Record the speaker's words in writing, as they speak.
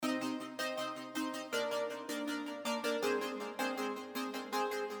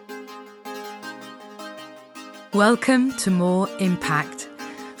Welcome to More Impact.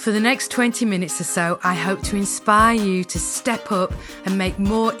 For the next 20 minutes or so, I hope to inspire you to step up and make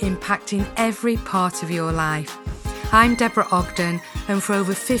more impact in every part of your life. I'm Deborah Ogden, and for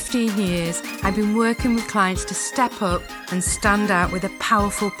over 15 years, I've been working with clients to step up and stand out with a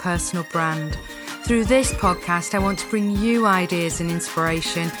powerful personal brand. Through this podcast, I want to bring you ideas and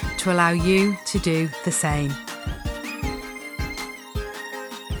inspiration to allow you to do the same.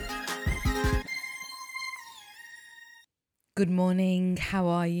 Good morning, how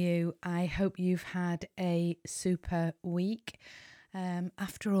are you? I hope you've had a super week.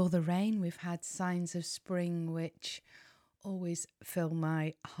 After all the rain, we've had signs of spring, which always fill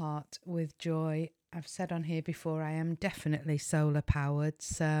my heart with joy. I've said on here before, I am definitely solar powered,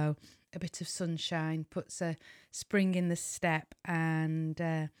 so a bit of sunshine puts a spring in the step and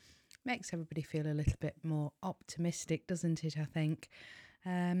makes everybody feel a little bit more optimistic, doesn't it, I think?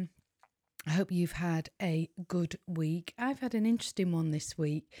 I hope you've had a good week. I've had an interesting one this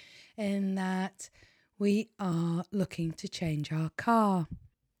week in that we are looking to change our car.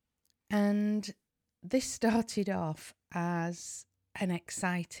 And this started off as an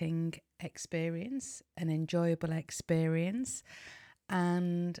exciting experience, an enjoyable experience.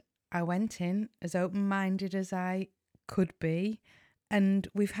 And I went in as open-minded as I could be. And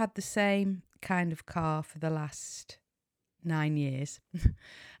we've had the same kind of car for the last 9 years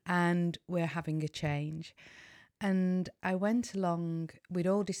and we're having a change. And I went along, we'd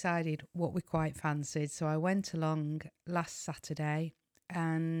all decided what we quite fancied, so I went along last Saturday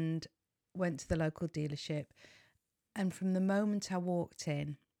and went to the local dealership, and from the moment I walked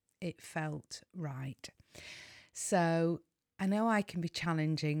in it felt right. So I know I can be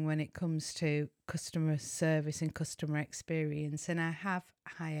challenging when it comes to customer service and customer experience, and I have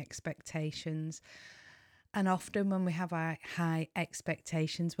high expectations. And often when we have our high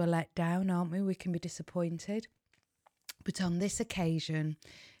expectations, we're let down, aren't we? We can be disappointed. But on this occasion,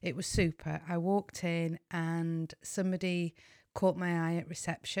 it was super. I walked in and somebody caught my eye at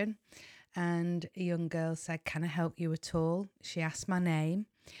reception, and a young girl said, "Can I help you at all?" She asked my name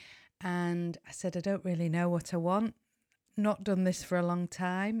and I said, "I don't really know what I want. Not done this for a long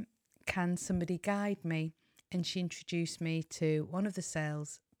time. Can somebody guide me?" And she introduced me to one of the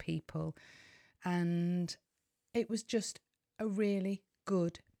sales people. And it was just a really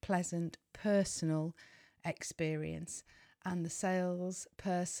good, pleasant, personal experience. And the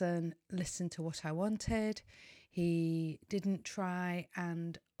salesperson listened to what I wanted. He didn't try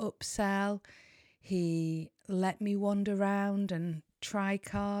and upsell. He let me wander around and try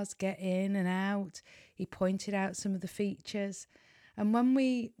cars, get in and out. He pointed out some of the features. And when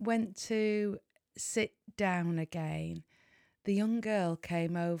we went to sit down again, the young girl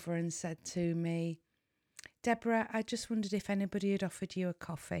came over and said to me, "Deborah, I just wondered if anybody had offered you a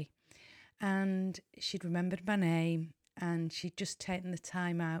coffee." And she'd remembered my name and she'd just taken the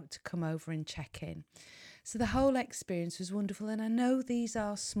time out to come over and check in. So the whole experience was wonderful. And I know these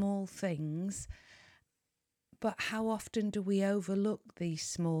are small things, but how often do we overlook these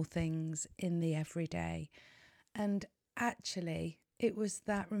small things in the everyday? And actually, it was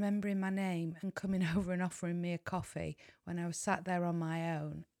that remembering my name and coming over and offering me a coffee when I was sat there on my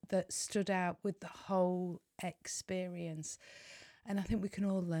own that stood out with the whole experience. And I think we can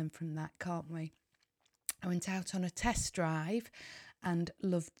all learn from that, can't we? I went out on a test drive and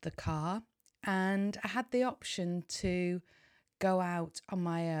loved the car, and I had the option to go out on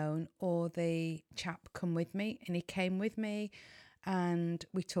my own or the chap come with me, and he came with me. And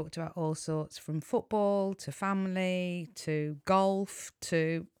we talked about all sorts, from football to family to golf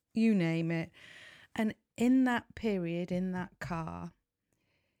to you name it. And in that period, in that car,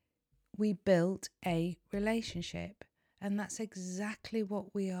 we built a relationship. And that's exactly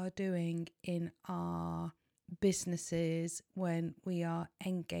what we are doing in our businesses when we are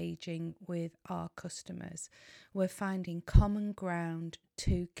engaging with our customers. We're finding common ground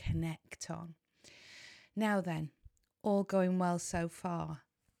to connect on. Now then, all going well so far.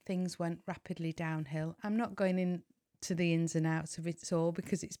 Things went rapidly downhill. I'm not going into the ins and outs of it all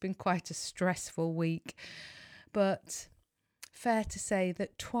because it's been quite a stressful week. But fair to say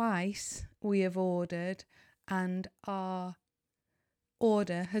that twice we have ordered and our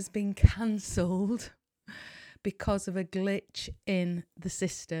order has been cancelled because of a glitch in the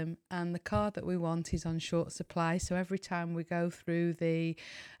system, and the car that we want is on short supply. So every time we go through the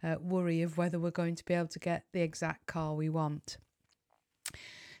worry of whether we're going to be able to get the exact car we want.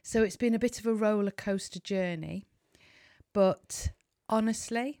 So it's been a bit of a roller coaster journey, but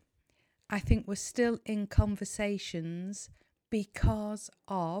honestly, I think we're still in conversations because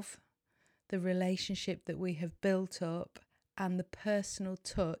of the relationship that we have built up and the personal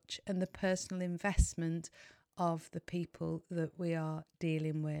touch and the personal investment of the people that we are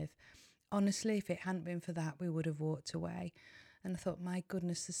dealing with. Honestly, if it hadn't been for that, we would have walked away. And I thought, my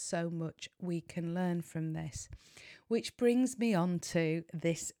goodness, there's so much we can learn from this. Which brings me on to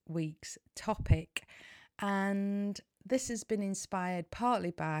this week's topic. And this has been inspired partly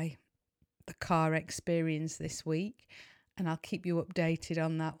by the car experience this week, and I'll keep you updated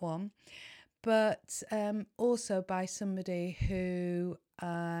on that one. But also by somebody who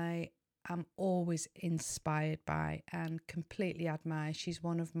I am always inspired by and completely admire. She's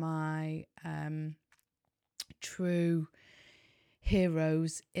one of my true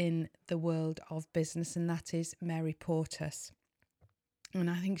heroes in the world of business, and that is Mary Portas. And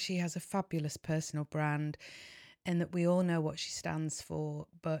I think she has a fabulous personal brand, and that we all know what she stands for,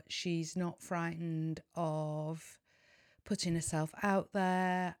 but she's not frightened of putting herself out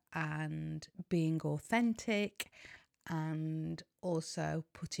there and being authentic, and also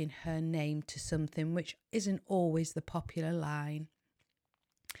putting her name to something, which isn't always the popular line.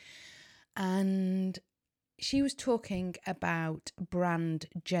 And she was talking about brand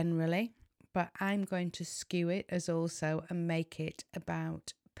generally, but I'm going to skew it as also and make it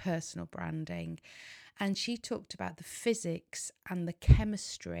about personal branding. And she talked about the physics and the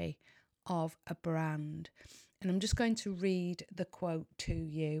chemistry of a brand. And I'm just going to read the quote to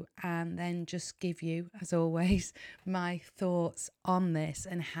you and then just give you, as always, my thoughts on this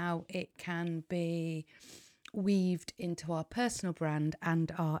and how it can be weaved into our personal brand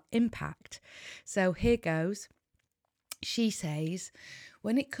and our impact. So here goes. She says,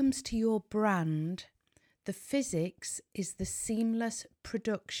 when it comes to your brand, the physics is the seamless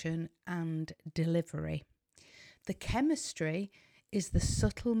production and delivery. The chemistry is the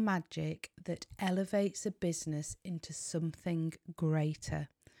subtle magic that elevates a business into something greater.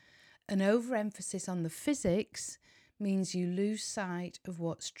 An overemphasis on the physics means you lose sight of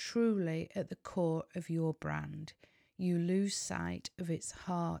what's truly at the core of your brand. You lose sight of its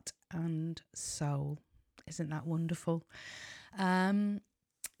heart and soul. Isn't that wonderful?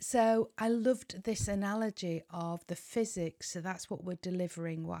 So I loved this analogy of the physics. So that's what we're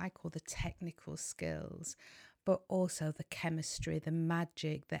delivering, what I call the technical skills, but also the chemistry, the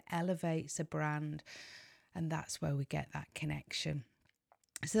magic that elevates a brand. And that's where we get that connection.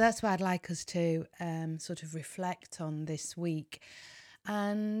 So that's what I'd like us to sort of reflect on this week.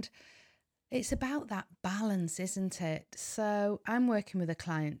 And it's about that balance, isn't it? So I'm working with a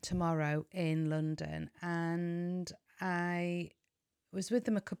client tomorrow in London, and I was with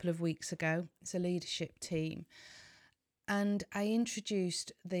them a couple of weeks ago. It's a leadership team. And I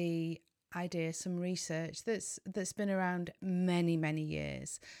introduced the idea, some research that's been around many, many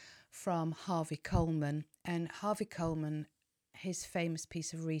years from Harvey Coleman. And Harvey Coleman, his famous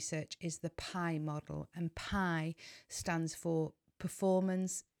piece of research is the PI model. And PI stands for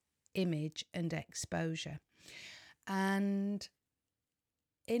performance, image, and exposure. And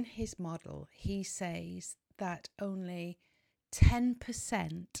in his model, he says that only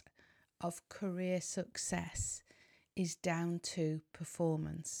 10% of career success is down to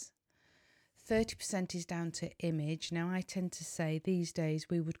performance. 30% is down to image. Now, I tend to say these days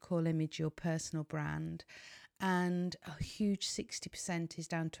we would call image your personal brand, and a huge 60% is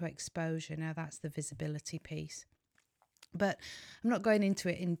down to exposure. Now, that's the visibility piece. But I'm not going into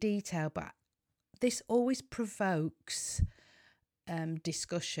it in detail, but this always provokes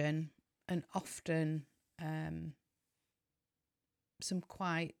discussion and often some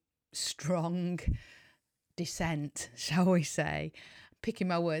quite strong dissent, shall we say, picking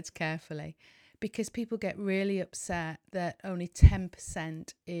my words carefully, because people get really upset that only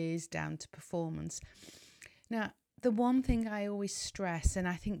 10% is down to performance. Now, the one thing I always stress, and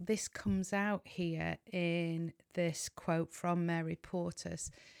I think this comes out here in this quote from Mary Portas,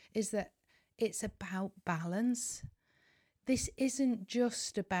 is that it's about balance. This isn't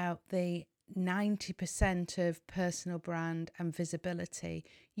just about the 90% of personal brand and visibility.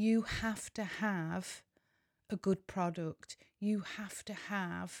 You have to have a good product. You have to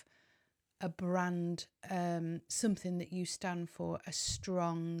have a brand, something that you stand for, a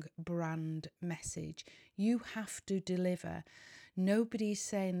strong brand message. You have to deliver. Nobody's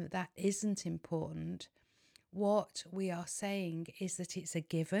saying that that isn't important. What we are saying is that it's a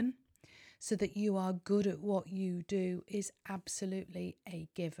given. So that you are good at what you do is absolutely a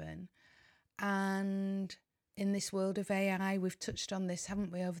given. And in this world of AI, we've touched on this,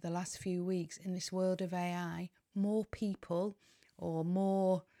 haven't we, over the last few weeks? In this world of AI, more people or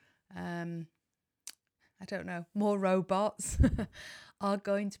more, more robots are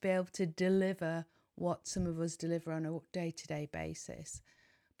going to be able to deliver what some of us deliver on a day-to-day basis.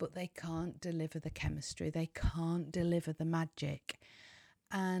 But they can't deliver the chemistry. They can't deliver the magic.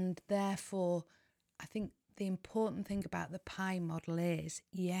 And therefore, I think the important thing about the pie model is,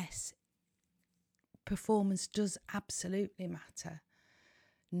 yes, performance does absolutely matter.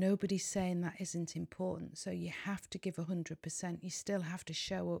 Nobody's saying that isn't important. So you have to give 100%. You still have to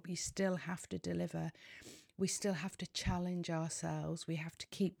show up. You still have to deliver. We still have to challenge ourselves. We have to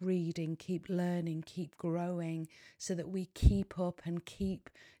keep reading, keep learning, keep growing so that we keep up and keep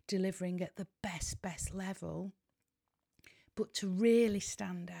delivering at the best level. But to really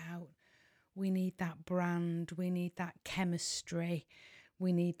stand out, we need that brand, we need that chemistry,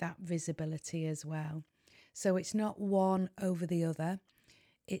 we need that visibility as well. So it's not one over the other,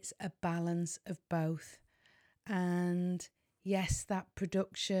 it's a balance of both. And yes, that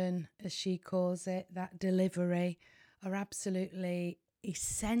production, as she calls it, that delivery are absolutely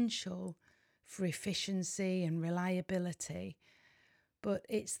essential for efficiency and reliability. But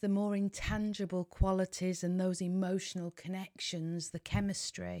it's the more intangible qualities and those emotional connections, the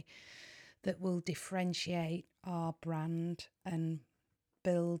chemistry, that will differentiate our brand and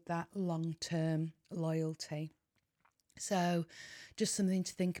build that long-term loyalty. So just something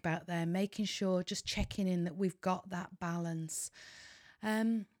to think about there, making sure, just checking in that we've got that balance.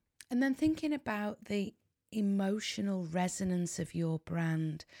 And then thinking about the emotional resonance of your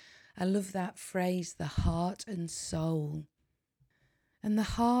brand. I love that phrase, the heart and soul. And the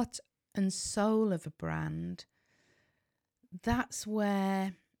heart and soul of a brand, that's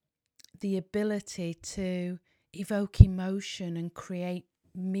where the ability to evoke emotion and create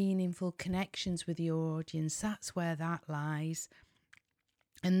meaningful connections with your audience, that's where that lies.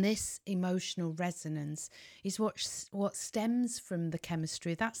 And this emotional resonance is what stems from the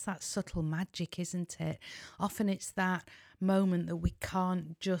chemistry. That's that subtle magic, isn't it? Often it's that moment that we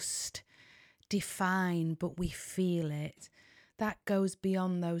can't just define, but we feel it. That goes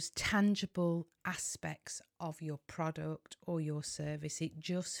beyond those tangible aspects of your product or your service. It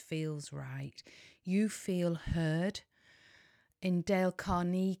just feels right. You feel heard. In Dale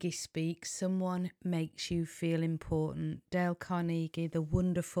Carnegie speak, someone makes you feel important. Dale Carnegie, the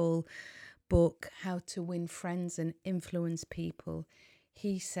wonderful book, How to Win Friends and Influence People,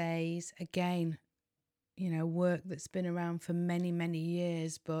 he says, again, work that's been around for many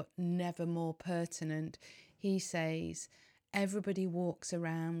years, but never more pertinent. He says, everybody walks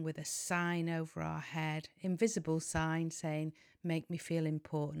around with a sign over our head, invisible sign saying, make me feel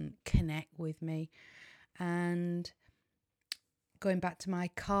important, connect with me. And going back to my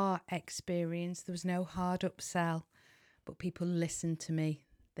car experience, there was no hard upsell, but people listened to me.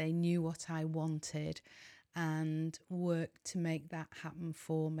 They knew what I wanted and worked to make that happen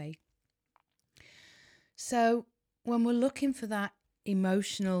for me. So when we're looking for that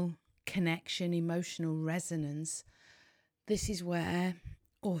emotional connection, emotional resonance, this is where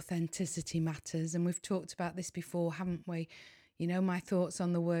authenticity matters. And we've talked about this before, haven't we? My thoughts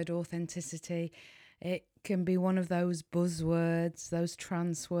on the word authenticity. It can be one of those buzzwords, those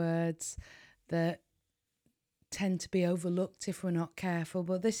trance words that tend to be overlooked if we're not careful.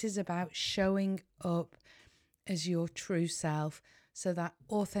 But this is about showing up as your true self. So that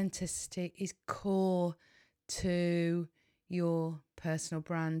authenticity is core to your personal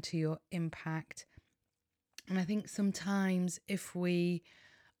brand, to your impact. And I think sometimes if we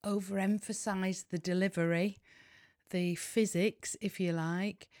overemphasize the delivery, the physics, if you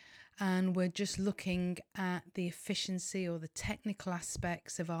like, and we're just looking at the efficiency or the technical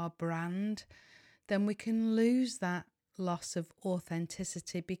aspects of our brand, then we can lose that loss of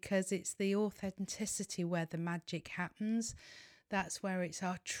authenticity, because it's the authenticity where the magic happens. That's where it's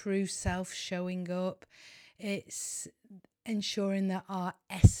our true self showing up. It's ensuring that our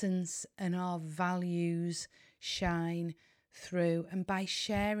essence and our values shine through. And by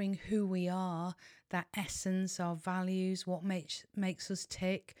sharing who we are, that essence, our values, what makes us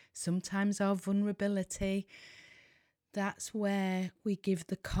tick, sometimes our vulnerability, that's where we give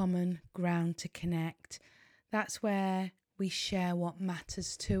the common ground to connect. That's where we share what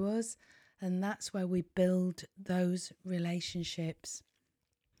matters to us, and that's where we build those relationships.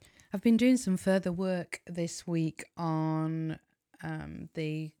 I've been doing some further work this week on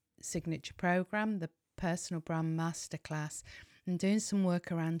the signature program, the Personal Brand Masterclass, and doing some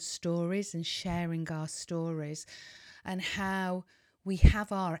work around stories and sharing our stories and how we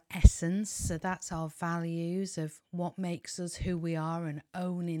have our essence. So that's our values of what makes us who we are and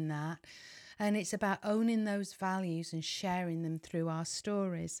owning that. And it's about owning those values and sharing them through our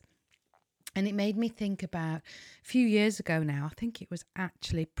stories. And it made me think about a few years ago now, I think it was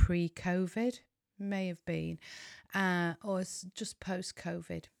actually pre-COVID, may have been, or just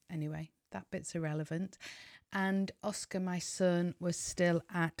post-COVID. Anyway, that bit's irrelevant. And Oscar, my son, was still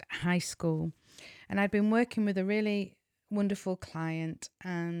at high school. And I'd been working with a really wonderful client,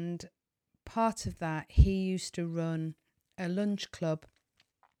 and part of that, he used to run a lunch club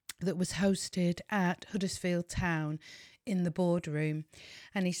that was hosted at Huddersfield Town in the boardroom.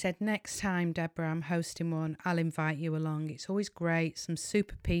 And he said, next time, Deborah, I'm hosting one, I'll invite you along. It's always great, some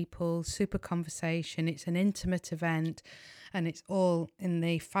super people, super conversation. It's an intimate event, and it's all in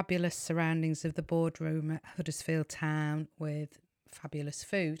the fabulous surroundings of the boardroom at Huddersfield Town with fabulous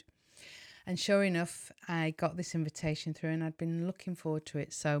food. And sure enough, I got this invitation through, and I'd been looking forward to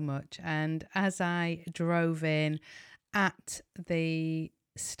it so much. And as I drove in at the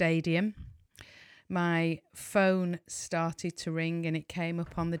stadium, my phone started to ring, and it came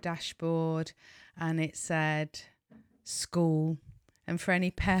up on the dashboard, and it said school. And for any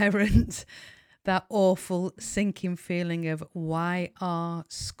parent, that awful sinking feeling of, why are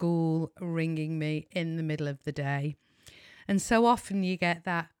school ringing me in the middle of the day? And so often you get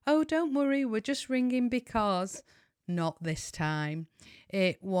that, oh, don't worry, we're just ringing because. Not this time.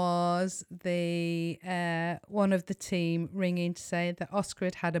 It was the one of the team ringing to say that Oscar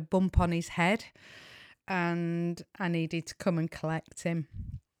had a bump on his head and I needed to come and collect him.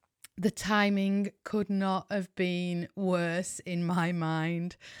 The timing could not have been worse in my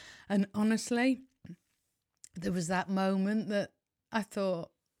mind. And honestly, there was that moment that I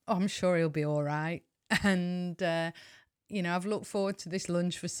thought, oh, I'm sure he'll be all right. And, I've looked forward to this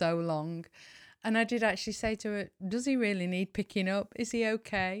lunch for so long. And I did actually say to her, does he really need picking up? Is he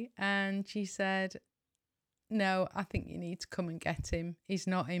okay? And she said, no, I think you need to come and get him. He's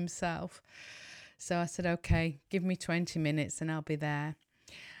not himself. So I said, okay, give me 20 minutes and I'll be there.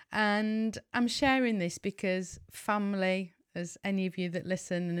 And I'm sharing this because family, as any of you that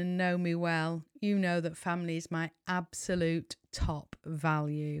listen and know me well, you know that family is my absolute top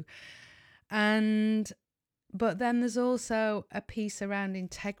value. But then there's also a piece around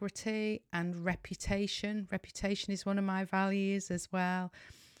integrity and reputation. Reputation is one of my values as well.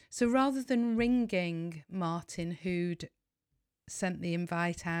 So rather than ringing Martin, who'd sent the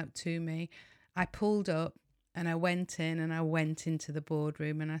invite out to me, I pulled up and I went into the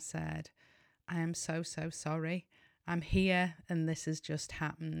boardroom and I said, I am so, so sorry. I'm here and this has just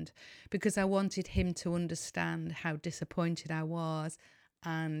happened, because I wanted him to understand how disappointed I was.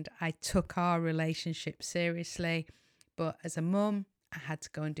 And I took our relationship seriously, but as a mum, I had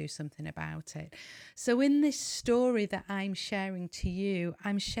to go and do something about it. So in this story that I'm sharing to you,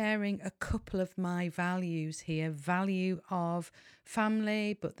 I'm sharing a couple of my values here. Value of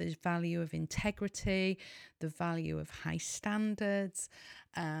family, but there's value of integrity, the value of high standards,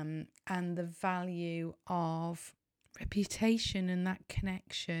 and the value of reputation and that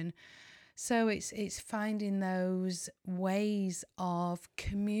connection. So it's finding those ways of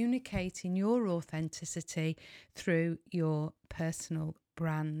communicating your authenticity through your personal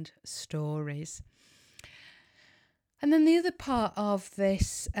brand stories. And then the other part of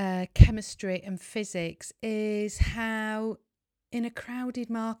this chemistry and physics is how in a crowded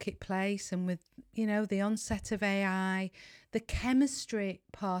marketplace and with, the onset of AI, the chemistry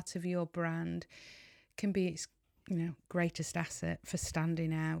part of your brand can be its, greatest asset for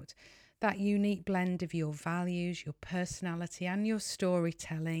standing out. That unique blend of your values, your personality, and your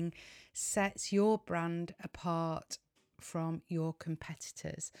storytelling sets your brand apart from your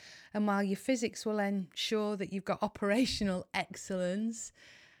competitors. And while your physics will ensure that you've got operational excellence,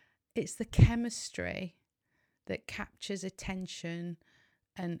 it's the chemistry that captures attention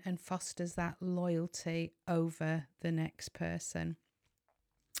and fosters that loyalty over the next person.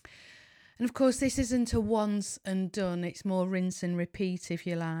 And of course, this isn't a once and done, it's more rinse and repeat, if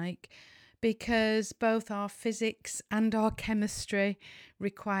you like, because both our physics and our chemistry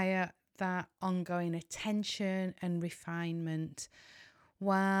require that ongoing attention and refinement.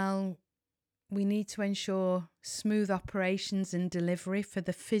 While we need to ensure smooth operations and delivery for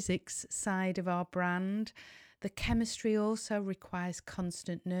the physics side of our brand, the chemistry also requires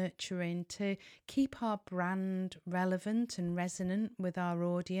constant nurturing to keep our brand relevant and resonant with our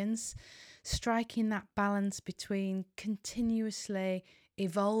audience. Striking that balance between continuously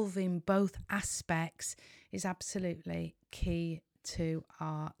evolving both aspects is absolutely key to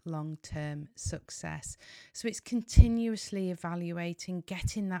our long-term success. So it's continuously evaluating,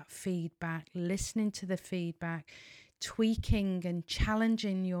 getting that feedback, listening to the feedback, tweaking and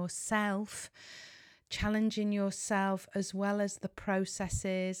challenging yourself as well as the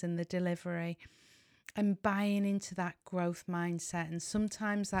processes and the delivery, and buying into that growth mindset. And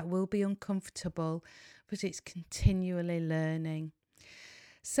sometimes that will be uncomfortable, but it's continually learning.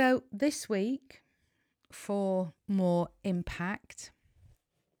 So this week, for more impact,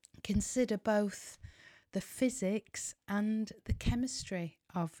 consider both the physics and the chemistry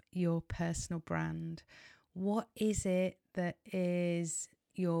of your personal brand. What is it that is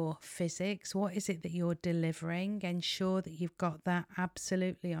your physics? What is it that you're delivering? Ensure that you've got that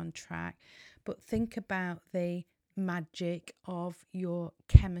absolutely on track. But think about the magic of your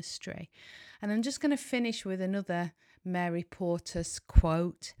chemistry. And I'm just going to finish with another Mary Portas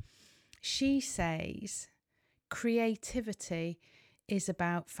quote. She says, creativity is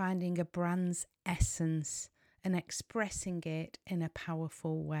about finding a brand's essence and expressing it in a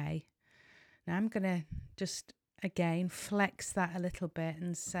powerful way. Now I'm going to just again flex that a little bit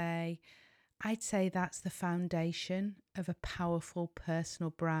and say, I'd say that's the foundation of a powerful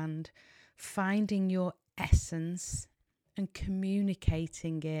personal brand, finding your essence and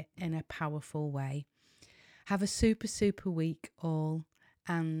communicating it in a powerful way. Have a super week all,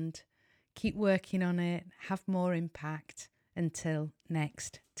 and keep working on it. Have more impact. Until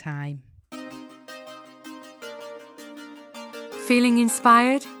next time. Feeling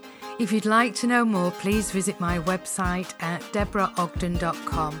inspired? If you'd like to know more, please visit my website at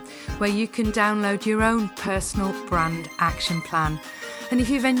deborahogden.com, where you can download your own personal brand action plan. And if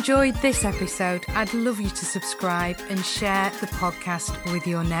you've enjoyed this episode, I'd love you to subscribe and share the podcast with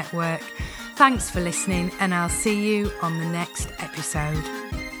your network. Thanks for listening, and I'll see you on the next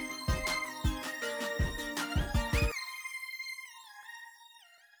episode.